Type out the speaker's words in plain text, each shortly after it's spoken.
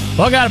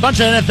Well, got a bunch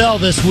of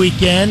NFL this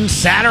weekend.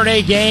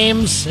 Saturday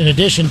games in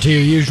addition to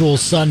your usual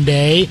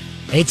Sunday.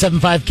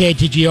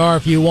 875-KTGR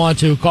if you want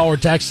to call or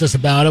text us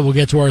about it. We'll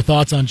get to our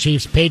thoughts on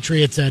Chiefs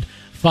Patriots at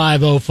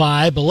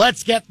 5:05. But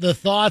let's get the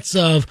thoughts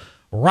of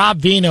Rob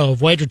Veno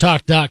of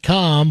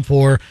WagerTalk.com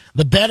for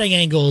the betting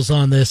angles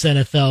on this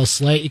NFL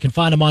slate. You can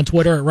find him on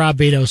Twitter at Rob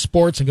Veno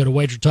Sports and go to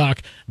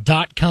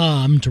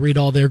WagerTalk.com to read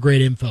all their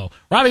great info.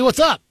 Robbie, what's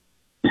up?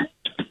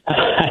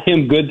 I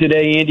am good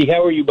today, Andy.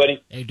 How are you,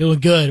 buddy? Hey, doing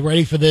good.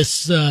 Ready for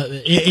this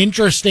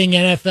interesting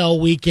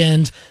NFL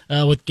weekend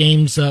with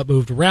games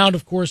moved around,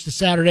 of course, to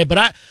Saturday.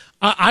 But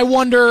I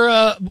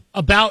wonder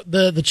about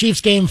the Chiefs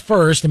game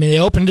first. I mean, they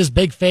opened as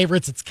big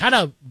favorites. It's kind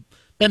of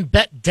been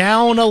bet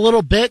down a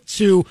little bit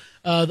to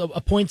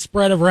a point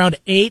spread of around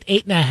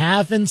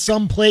 8.5 in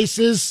some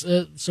places.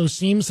 So it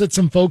seems that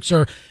some folks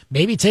are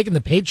maybe taking the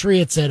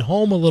Patriots at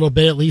home a little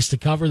bit, at least to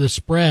cover the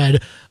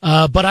spread.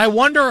 But I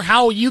wonder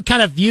how you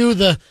kind of view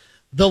the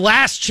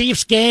last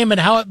Chiefs game and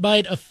how it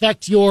might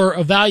affect your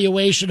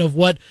evaluation of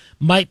what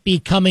might be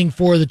coming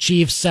for the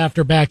Chiefs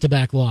after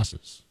back-to-back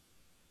losses.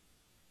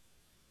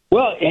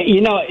 Well,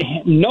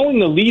 knowing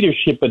the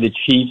leadership of the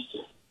Chiefs,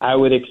 I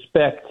would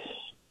expect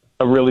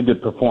a really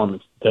good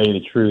performance, to tell you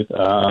the truth.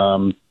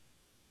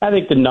 I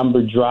think the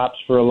number drops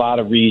for a lot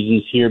of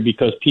reasons here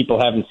because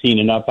people haven't seen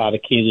enough out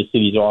of Kansas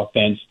City's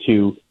offense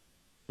to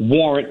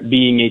warrant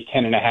being a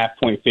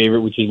 10.5-point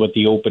favorite, which is what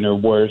the opener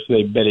was. So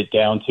they bet it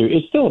down to.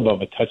 It's still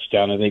above a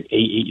touchdown, I think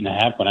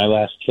 8.5 when I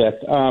last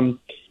checked. And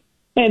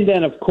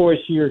then, of course,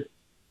 you're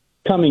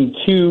coming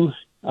to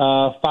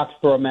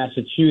Foxborough,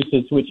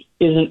 Massachusetts, which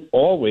isn't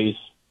always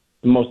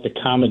the most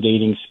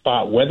accommodating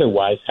spot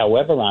weather-wise.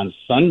 However, on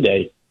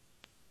Sunday,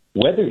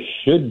 weather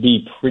should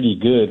be pretty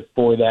good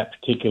for that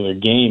particular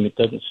game. It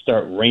doesn't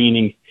start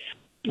raining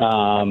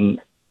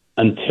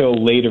until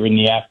later in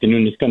the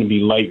afternoon. It's going to be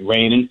light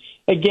rain. And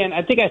again,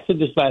 I think I said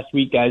this last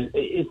week, guys.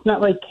 It's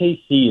not like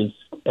KC is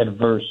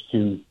adverse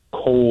to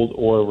cold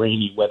or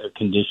rainy weather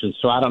conditions,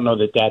 so I don't know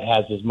that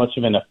has as much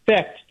of an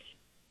effect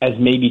as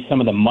maybe some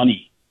of the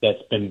money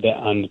that's been bet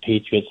on the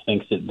Patriots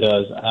thinks it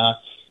does.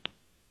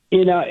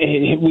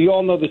 We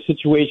all know the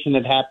situation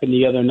that happened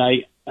the other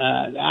night.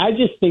 I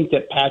just think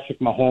that Patrick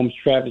Mahomes,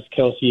 Travis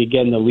Kelce,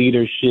 again, the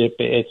leadership,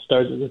 it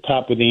starts at the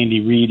top with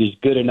Andy Reid, is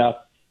good enough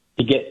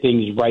to get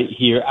things right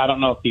here. I don't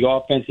know if the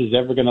offense is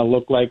ever going to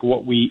look like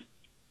what we,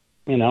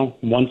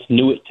 once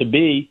knew it to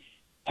be.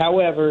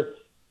 However,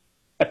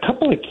 a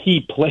couple of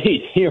key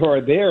plays here or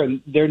there,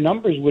 and their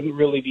numbers wouldn't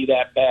really be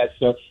that bad.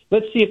 So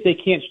let's see if they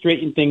can't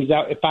straighten things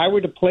out. If I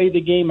were to play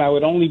the game, I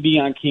would only be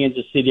on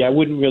Kansas City. I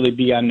wouldn't really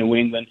be on New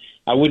England.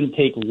 I wouldn't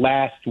take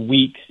last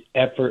week's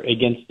effort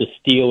against the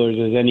Steelers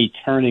as any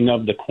turning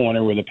of the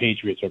corner where the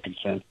Patriots are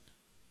concerned.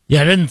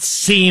 Yeah, it didn't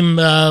seem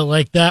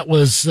like that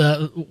was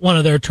one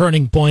of their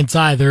turning points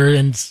either.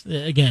 And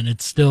again,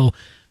 it's still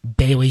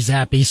Bailey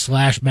Zappi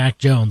 / Mac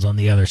Jones on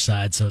the other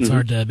side, so it's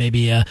hard to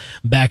maybe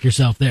back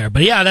yourself there.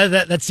 But yeah,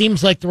 that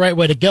seems like the right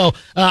way to go.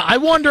 I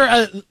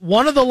wonder,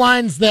 one of the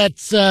lines that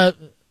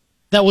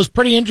was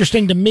pretty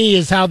interesting to me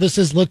is how this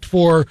has looked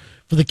for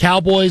the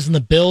Cowboys and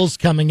the Bills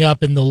coming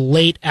up in the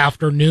late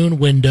afternoon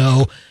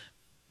window.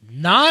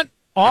 Not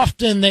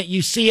often that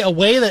you see a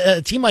way that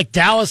a team like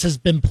Dallas has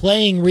been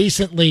playing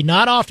recently,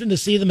 not often to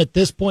see them at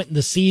this point in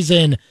the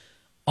season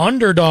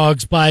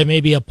underdogs by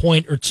maybe a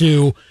point or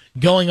two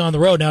going on the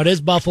road. Now, it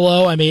is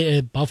Buffalo. I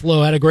mean,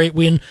 Buffalo had a great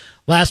win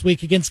last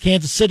week against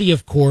Kansas City,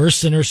 of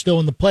course, and are still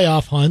in the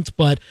playoff hunt.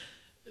 But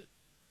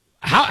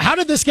how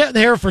did this get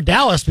there for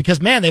Dallas?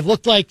 Because, man, they've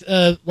looked like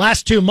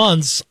last 2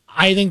 months,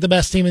 I think, the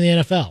best team in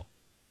the NFL.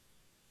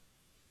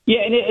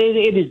 Yeah, and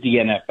it is the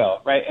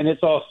NFL, right? And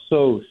it's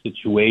also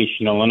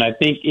situational. And I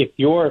think if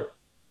you're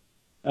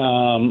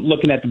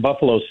looking at the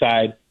Buffalo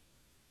side,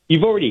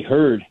 you've already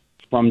heard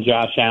from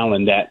Josh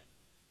Allen that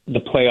the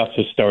playoffs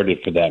have started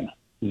for them.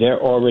 They're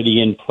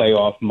already in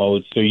playoff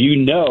mode. So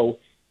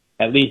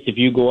at least if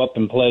you go up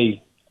and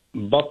play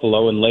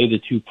Buffalo and lay the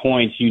 2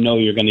 points,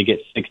 you're going to get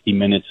 60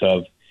 minutes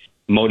of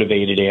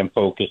motivated and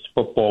focused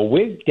football.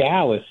 With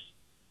Dallas,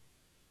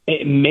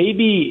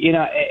 maybe,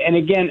 and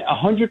again,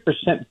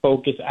 100%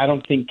 focus I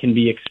don't think can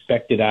be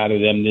expected out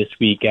of them this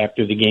week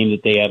after the game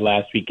that they had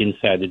last week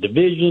inside the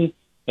division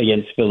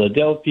against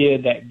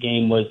Philadelphia. That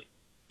game was,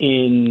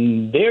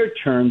 in their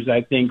terms,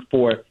 I think,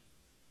 for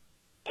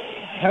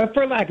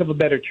lack of a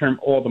better term,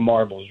 all the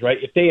marbles, right?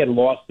 If they had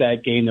lost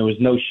that game, there was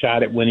no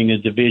shot at winning the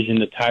division.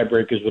 The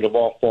tiebreakers would have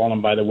all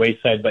fallen by the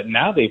wayside. But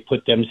now they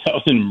put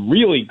themselves in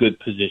really good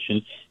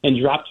position and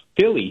dropped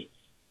Philly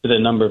to the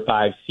number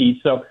 5 seed.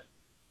 So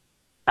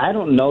I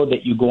don't know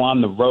that you go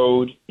on the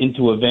road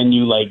into a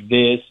venue like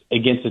this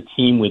against a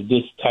team with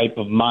this type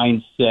of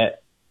mindset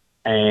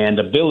and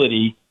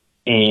ability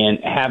and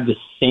have the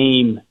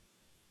same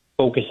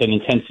focus and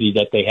intensity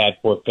that they had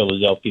for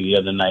Philadelphia the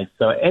other night.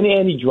 So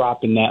any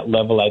drop in that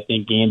level, I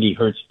think, Andy,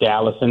 hurts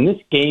Dallas. And this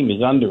game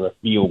is under a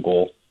field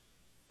goal.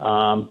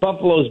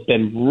 Buffalo's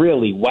been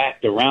really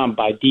whacked around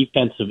by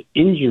defensive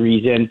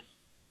injuries. And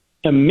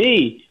to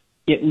me,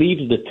 it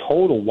leaves the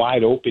total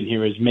wide open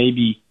here as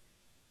maybe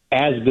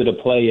as good a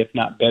play, if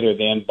not better,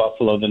 than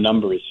Buffalo. The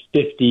number is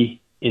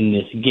 50 in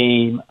this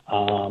game.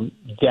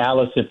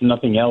 Dallas, if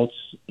nothing else,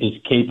 is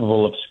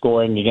capable of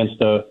scoring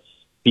against a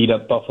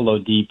beat-up Buffalo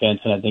defense,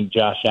 and I think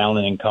Josh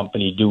Allen and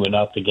company do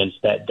enough against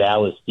that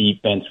Dallas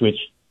defense, which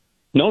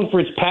known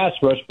for its pass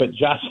rush, but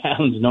Josh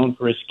Allen's known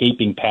for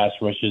escaping pass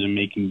rushes and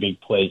making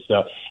big plays.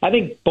 So I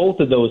think both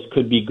of those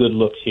could be good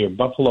looks here.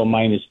 Buffalo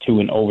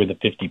 -2 and over the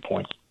 50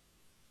 points.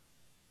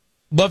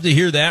 Love to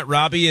hear that,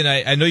 Robbie, and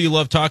I know you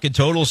love talking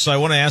totals, so I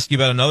want to ask you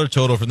about another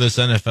total from this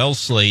NFL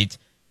slate.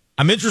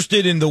 I'm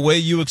interested in the way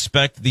you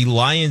expect the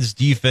Lions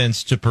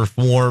defense to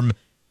perform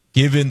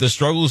given the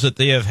struggles that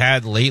they have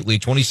had lately,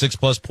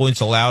 26-plus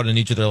points allowed in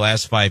each of their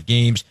last 5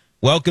 games,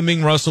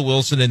 welcoming Russell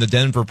Wilson and the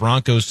Denver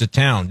Broncos to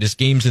town. This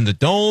game's in the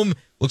Dome.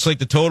 Looks like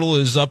the total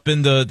is up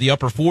in the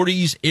upper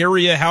 40s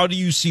area. How do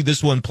you see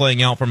this one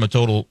playing out from a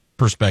total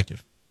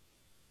perspective?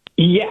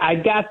 Yeah, I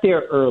got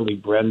there early,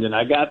 Brendan.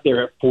 I got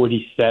there at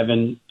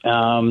 47.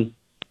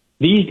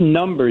 These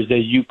numbers,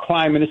 as you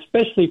climb, and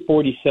especially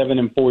 47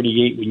 and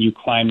 48, when you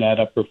climb that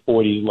upper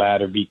 40s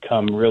ladder,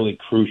 become really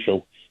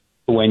crucial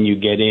when you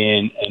get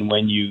in and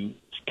when you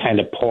kind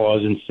of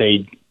pause and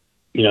say,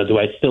 do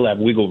I still have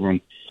wiggle room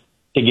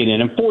to get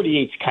in? And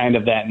 48's kind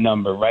of that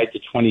number, right? The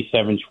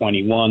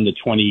 27-21, the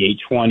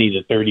 28-20,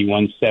 the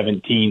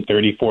 31-17,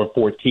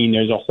 34-14.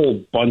 There's a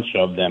whole bunch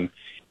of them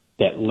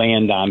that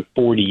land on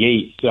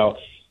 48. So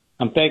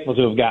I'm thankful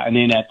to have gotten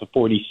in at the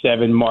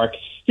 47 mark.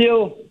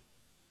 Still,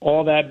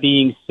 all that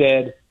being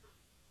said,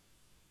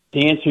 to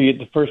answer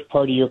the first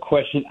part of your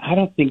question, I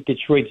don't think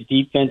Detroit's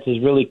defense is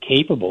really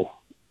capable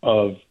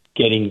of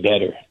getting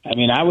better. I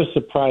mean, I was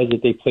surprised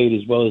that they played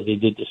as well as they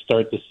did to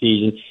start the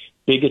season.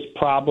 Biggest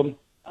problem,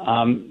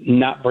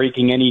 not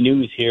breaking any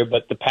news here,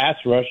 but the pass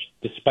rush,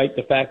 despite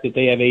the fact that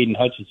they have Aiden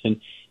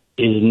Hutchinson,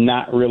 is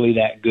not really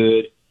that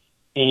good.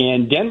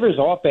 And Denver's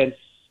offense,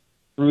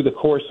 through the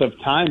course of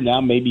time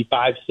now, maybe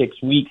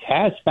 5-6 weeks,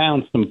 has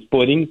found some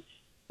footing.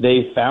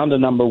 They found a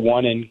number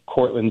 1 in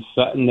Cortland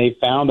Sutton. They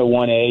found a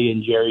 1A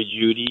in Jerry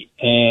Jeudy,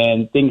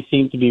 and things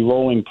seem to be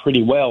rolling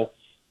pretty well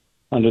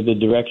under the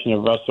direction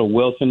of Russell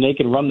Wilson. They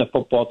can run the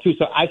football, too.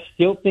 So I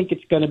still think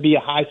it's going to be a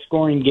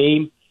high-scoring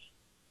game.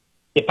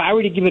 If I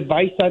were to give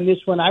advice on this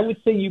one, I would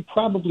say you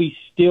probably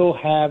still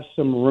have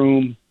some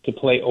room to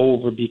play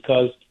over,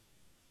 because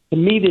to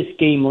me this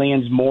game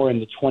lands more in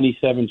the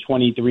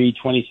 27-23,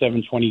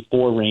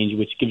 27-24 range,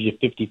 which gives you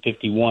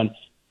 50-51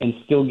 and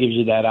still gives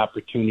you that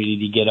opportunity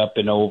to get up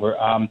and over.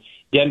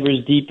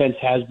 Denver's defense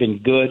has been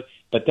good,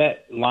 but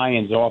that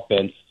Lions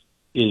offense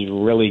is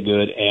really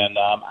good, and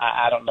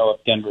I don't know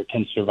if Denver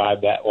can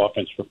survive that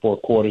offense for 4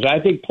 quarters. I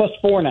think plus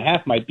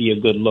 4.5 might be a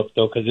good look,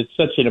 though, because it's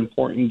such an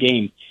important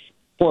game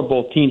for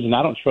both teams, and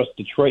I don't trust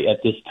Detroit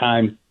at this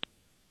time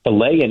to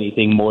lay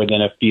anything more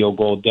than a field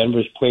goal.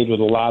 Denver's played with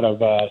a lot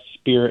of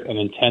spirit and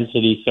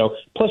intensity, so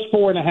plus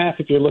 4.5,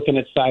 if you're looking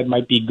at side,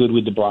 might be good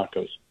with the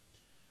Broncos.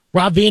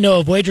 Rob Veno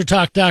of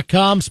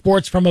WagerTalk.com,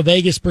 sports from a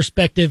Vegas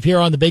perspective here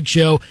on the Big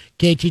Show,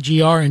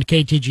 KTGR and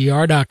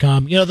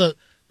KTGR.com.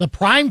 The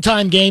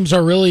primetime games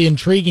are really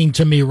intriguing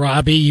to me,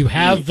 Robbie. You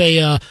have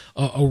a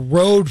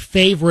road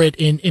favorite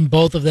in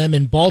both of them,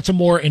 in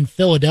Baltimore and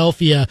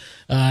Philadelphia,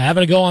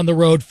 having to go on the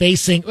road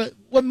facing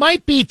what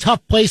might be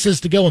tough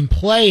places to go and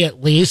play,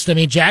 at least. I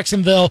mean,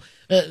 Jacksonville,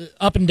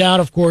 up and down,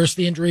 of course,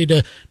 the injury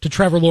to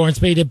Trevor Lawrence,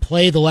 but he did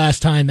play the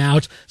last time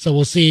out, so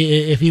we'll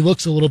see if he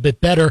looks a little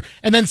bit better.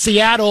 And then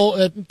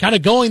Seattle, kind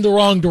of going the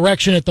wrong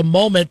direction at the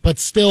moment, but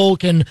still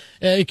can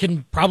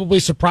probably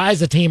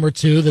surprise a team or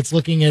two that's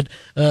looking at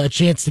a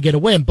chance to get a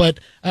win.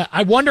 But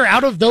I wonder,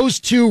 out of those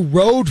two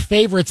road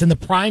favorites in the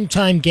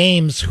primetime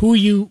games, who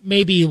you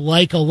maybe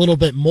like a little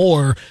bit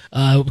more,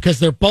 because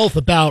they're both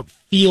about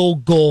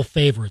field goal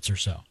favorites or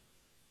so.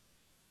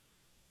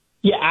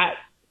 Yeah,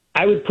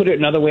 I would put it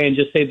another way and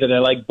just say that I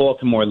like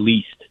Baltimore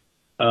least.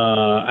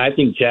 I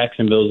think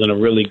Jacksonville's in a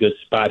really good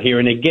spot here.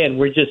 And again,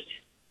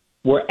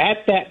 we're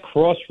at that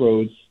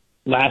crossroads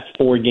last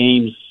 4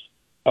 games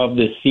of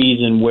the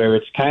season where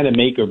it's kind of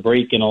make or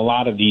break in a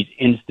lot of these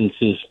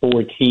instances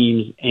for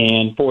teams.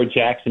 And for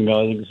Jacksonville,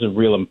 I think it's a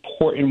real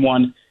important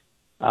one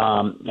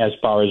as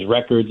far as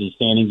records and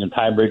standings and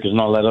tiebreakers and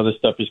all that other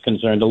stuff is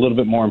concerned. A little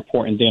bit more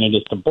important than it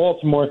is to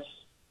Baltimore.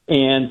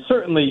 And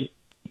certainly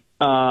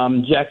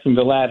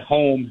Jacksonville at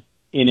home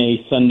in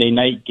a Sunday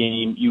night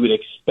game, you would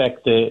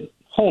expect the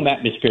home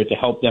atmosphere to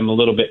help them a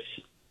little bit.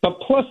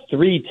 But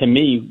 +3 to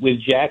me with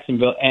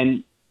Jacksonville,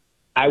 and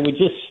I would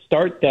just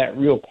start that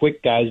real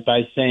quick, guys,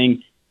 by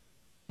saying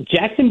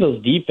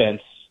Jacksonville's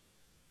defense,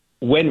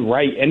 when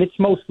right, and it's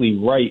mostly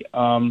right,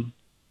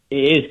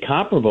 is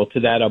comparable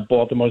to that of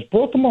Baltimore's.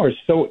 Baltimore is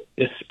so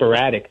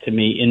sporadic to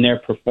me in their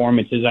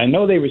performances. I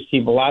know they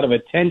receive a lot of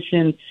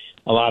attention,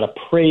 a lot of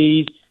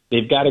praise.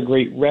 They've got a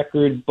great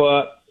record,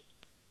 but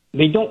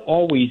they don't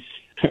always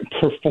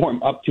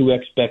perform up to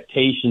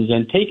expectations.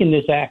 And taking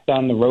this act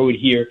on the road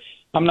here,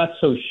 I'm not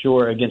so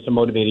sure against a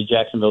motivated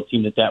Jacksonville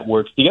team that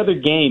works. The other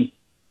game,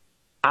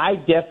 I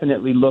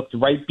definitely looked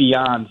right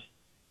beyond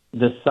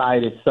the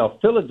side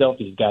itself.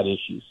 Philadelphia's got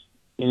issues.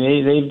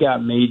 they've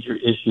got major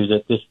issues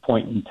at this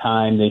point in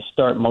time. They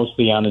start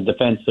mostly on the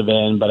defensive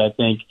end, but I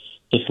think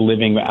just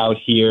living out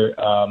here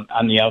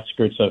on the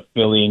outskirts of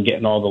Philly and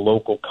getting all the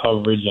local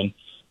coverage and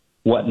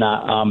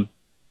whatnot,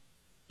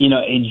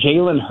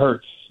 Jalen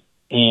Hurts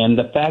and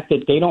the fact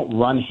that they don't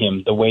run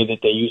him the way that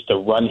they used to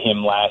run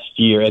him last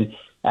year. And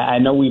I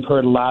know we've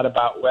heard a lot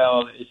about,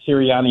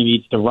 Sirianni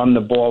needs to run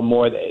the ball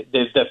more.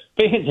 The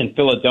fans in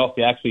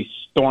Philadelphia actually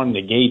stormed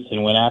the gates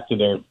and went after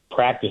their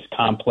practice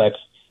complex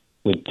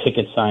with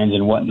picket signs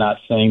and whatnot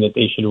saying that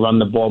they should run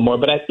the ball more.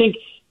 But I think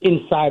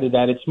inside of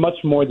that, it's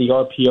much more the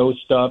RPO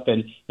stuff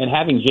and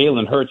having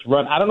Jalen Hurts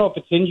run. I don't know if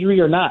it's injury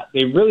or not.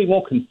 They really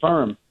won't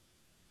confirm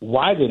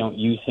why they don't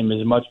use him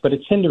as much, but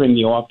it's hindering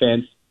the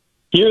offense.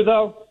 Here,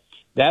 though,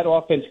 that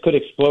offense could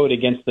explode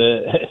against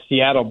the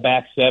Seattle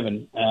back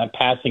seven,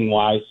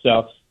 passing-wise.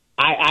 So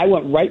I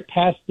went right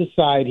past the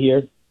side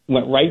here,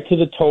 went right to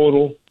the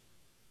total.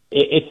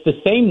 It's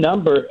the same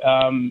number,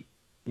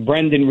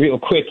 Brendan, real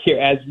quick here,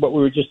 as what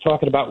we were just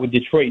talking about with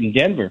Detroit and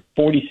Denver,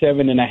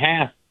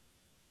 47.5.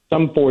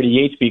 Some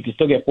 48, but you can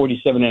still get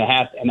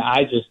 47.5, and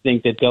I just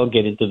think that they'll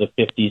get into the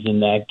 50s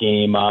in that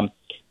game.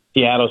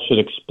 Seattle should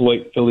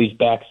exploit Philly's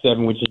back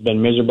seven, which has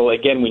been miserable.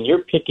 Again, when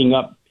you're picking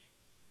up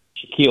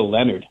Shaquille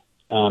Leonard,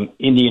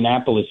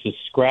 Indianapolis is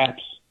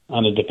scraps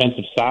on the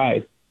defensive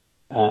side.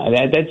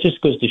 That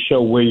just goes to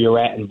show where you're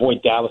at, and boy,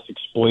 Dallas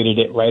exploited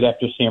it right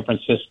after San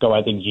Francisco.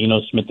 I think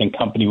Geno Smith and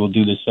company will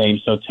do the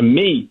same. So to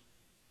me,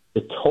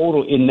 the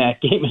total in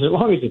that game, as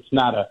long as it's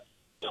not a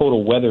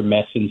total weather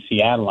mess in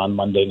Seattle on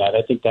Monday night,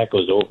 I think that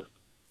goes over.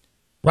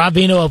 Rob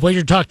Veno of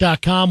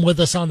WagerTalk.com with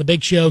us on the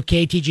big show,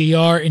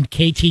 KTGR and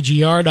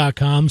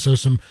KTGR.com. So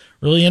some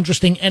really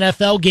interesting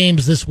NFL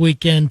games this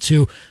weekend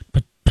to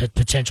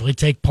potentially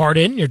take part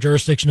in your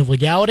jurisdiction of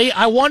legality.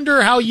 I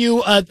wonder how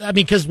you,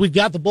 because we've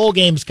got the bowl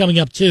games coming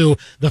up too,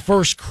 the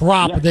first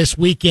crop this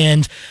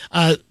weekend.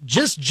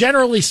 Just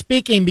generally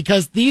speaking,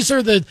 because these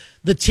are the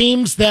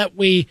teams that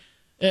we,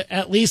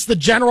 at least the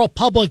general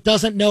public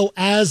doesn't know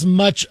as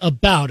much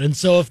about. And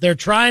so if they're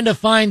trying to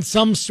find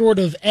some sort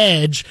of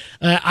edge,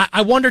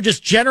 I wonder,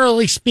 just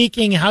generally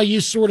speaking, how you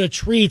sort of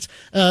treat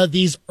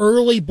these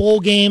early bowl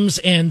games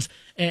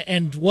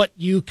and what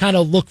you kind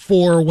of look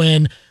for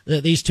when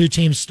these two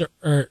teams,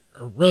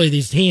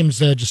 these teams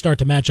just start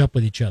to match up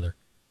with each other.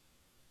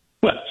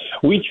 Well,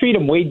 we treat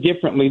them way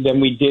differently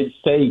than we did,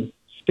 say,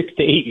 6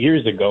 to 8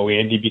 years ago,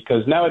 Andy,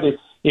 because nowadays,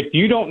 if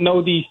you don't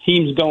know these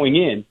teams going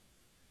in,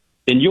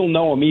 then you'll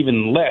know them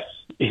even less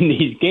in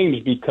these games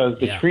because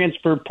the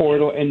transfer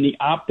portal and the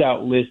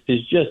opt-out list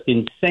is just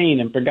insane.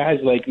 And for guys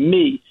like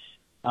me,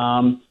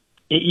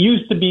 it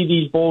used to be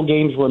these bowl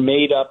games were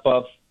made up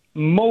of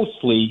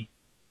mostly,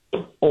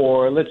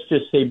 or let's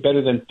just say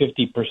better than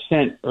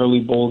 50% early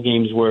bowl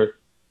games were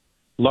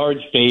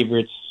large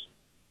favorites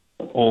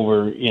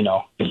over,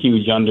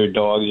 huge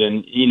underdogs.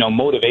 And,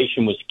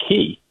 motivation was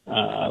key.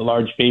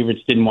 Large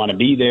favorites didn't want to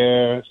be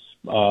there.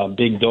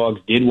 Big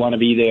dogs did want to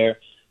be there.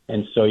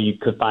 And so you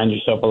could find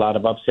yourself a lot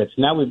of upsets.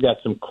 Now we've got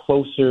some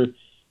closer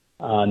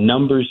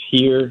numbers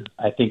here.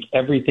 I think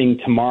everything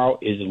tomorrow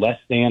is less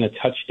than a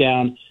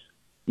touchdown.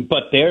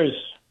 But there's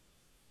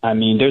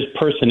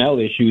personnel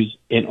issues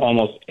in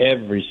almost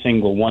every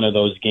single one of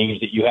those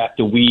games that you have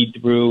to weed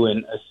through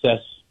and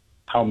assess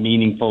how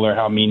meaningful or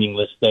how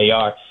meaningless they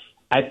are.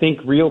 I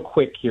think real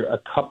quick here, a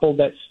couple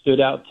that stood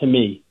out to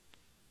me.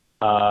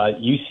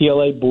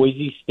 UCLA,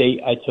 Boise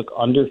State, I took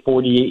under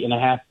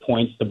 48.5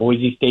 points. The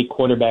Boise State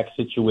quarterback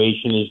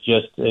situation is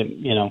just,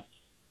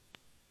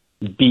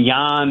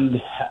 beyond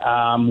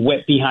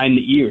wet behind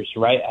the ears,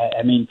 right?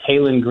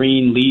 Taylon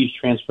Green leaves,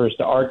 transfers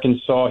to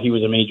Arkansas. He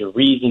was a major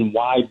reason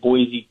why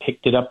Boise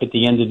picked it up at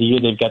the end of the year.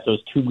 They've got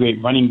those two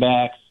great running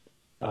backs,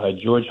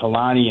 George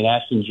Halani and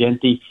Ashton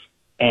Genty,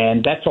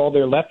 and that's all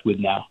they're left with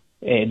now.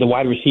 The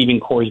wide receiving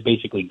core is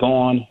basically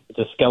gone. It's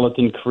a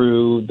skeleton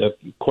crew. The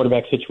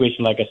quarterback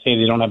situation, like I say,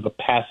 they don't have a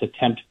pass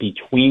attempt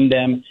between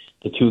them,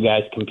 the two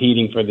guys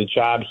competing for the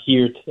job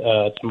here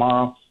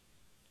tomorrow.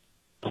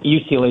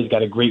 UCLA's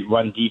got a great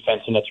run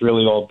defense, and that's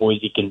really all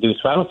Boise can do.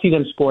 So I don't see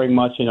them scoring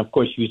much, and, of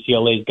course,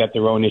 UCLA's got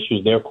their own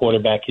issues. Their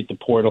quarterback hit the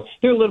portal.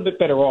 They're a little bit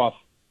better off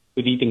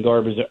with Ethan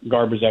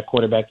Garbers at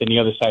quarterback than the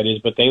other side is,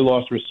 but they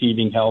lost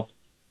receiving help.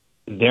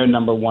 Their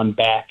number one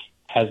back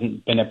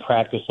hasn't been at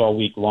practice all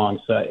week long,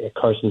 so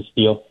Carson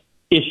Steele.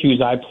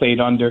 Issues I played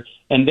under.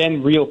 And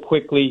then real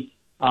quickly,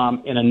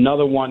 in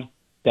another one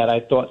that I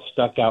thought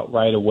stuck out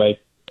right away,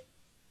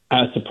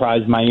 I was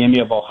surprised, Miami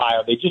of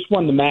Ohio. They just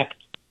won the MAC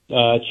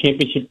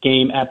championship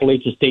game.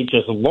 Appalachian State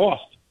just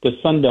lost the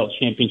Sun Belt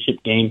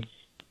championship game.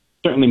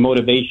 Certainly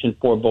motivation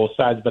for both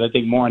sides, but I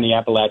think more on the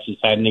Appalachian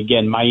side. And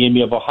again,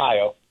 Miami of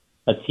Ohio,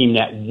 a team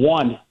that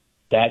won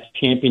that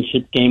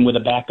championship game with a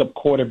backup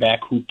quarterback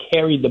who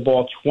carried the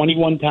ball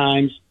 21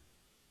 times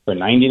for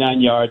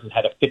 99 yards and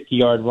had a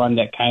 50-yard run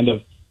that kind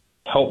of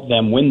helped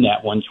them win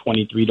that one,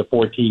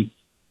 23-14.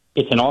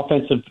 It's an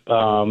offensive,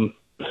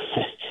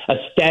 a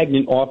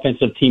stagnant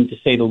offensive team to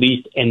say the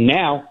least. And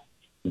now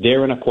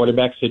they're in a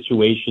quarterback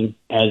situation,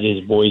 as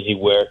is Boise,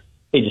 where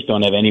they just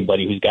don't have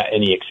anybody who's got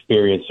any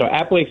experience. So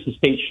Appalachian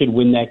State should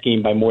win that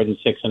game by more than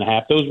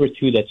 6.5. Those were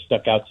two that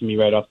stuck out to me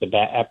right off the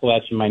bat.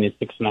 Appalachian minus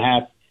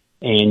 6.5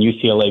 and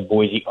UCLA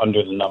Boise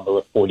under the number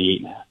of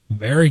 48.5.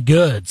 Very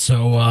good.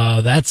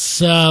 So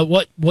that's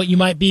what you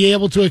might be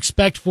able to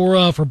expect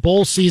for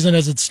bowl season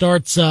as it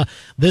starts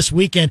this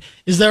weekend.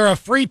 Is there a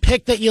free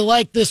pick that you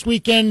like this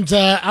weekend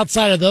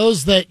outside of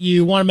those that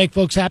you want to make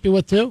folks happy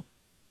with too?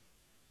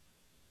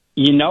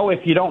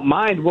 If you don't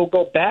mind, we'll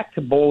go back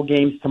to bowl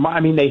games tomorrow. I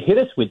mean, they hit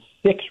us with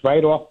 6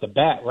 right off the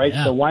bat, right?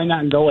 Yeah. So why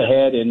not go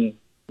ahead and,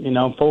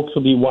 folks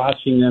will be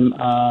watching them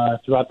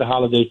throughout the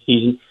holiday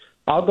season.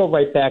 I'll go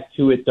right back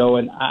to it, though,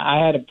 and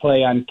I had a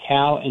play on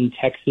Cal and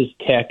Texas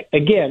Tech.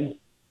 Again,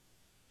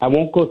 I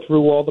won't go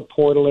through all the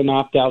portal and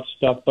opt-out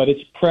stuff, but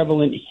it's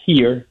prevalent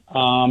here.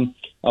 A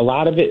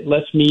lot of it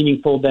less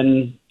meaningful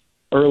than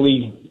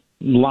early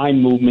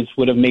line movements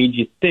would have made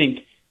you think.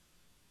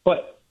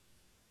 But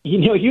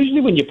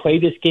usually when you play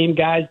this game,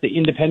 guys, the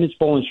Independence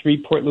Bowl in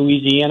Shreveport,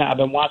 Louisiana, I've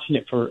been watching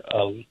it for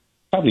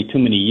probably too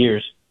many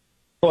years.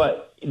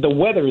 But the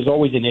weather is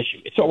always an issue.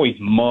 It's always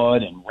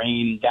mud and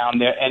rain down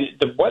there. And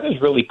the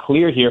weather's really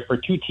clear here for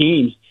two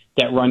teams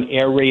that run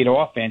air raid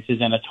offenses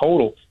and a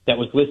total that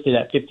was listed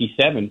at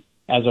 57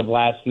 as of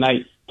last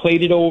night.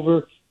 Played it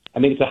over. I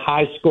think it's a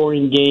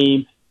high-scoring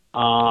game.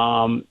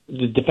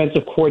 The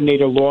defensive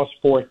coordinator loss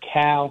for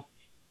Cal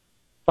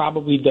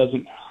probably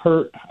doesn't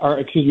hurt,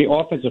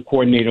 offensive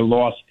coordinator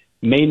loss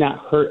may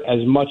not hurt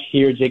as much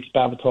here. Jake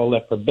Spavital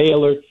left for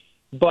Baylor.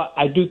 But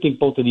I do think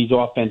both of these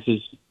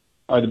offenses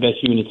are the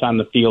best units on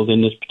the field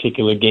in this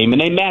particular game.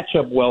 And they match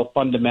up well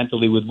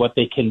fundamentally with what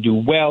they can do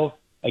well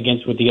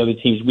against what the other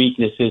team's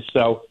weakness is.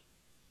 So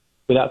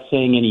without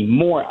saying any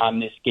more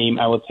on this game,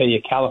 I will tell you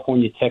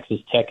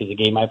California-Texas Tech is a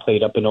game I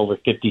played up in over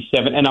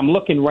 57. And I'm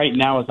looking right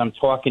now as I'm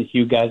talking to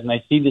you guys, and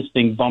I see this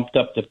thing bumped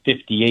up to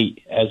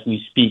 58 as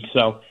we speak.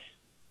 So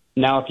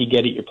now if you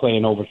get it, you're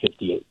playing over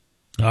 58.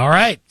 All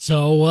right,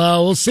 so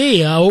we'll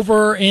see.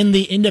 Over in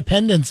the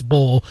Independence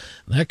Bowl,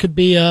 that could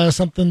be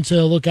something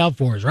to look out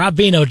for. As Rob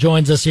Veno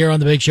joins us here on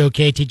the Big Show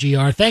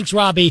KTGR. Thanks,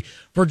 Robbie,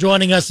 for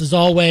joining us as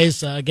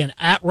always. Again,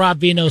 at Rob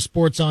Veno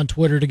Sports on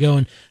Twitter to go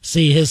and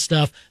see his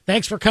stuff.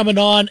 Thanks for coming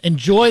on.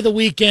 Enjoy the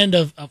weekend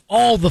of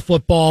all the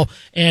football,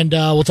 and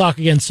we'll talk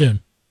again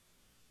soon.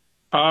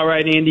 All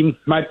right, Andy.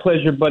 My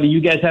pleasure, buddy. You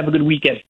guys have a good weekend.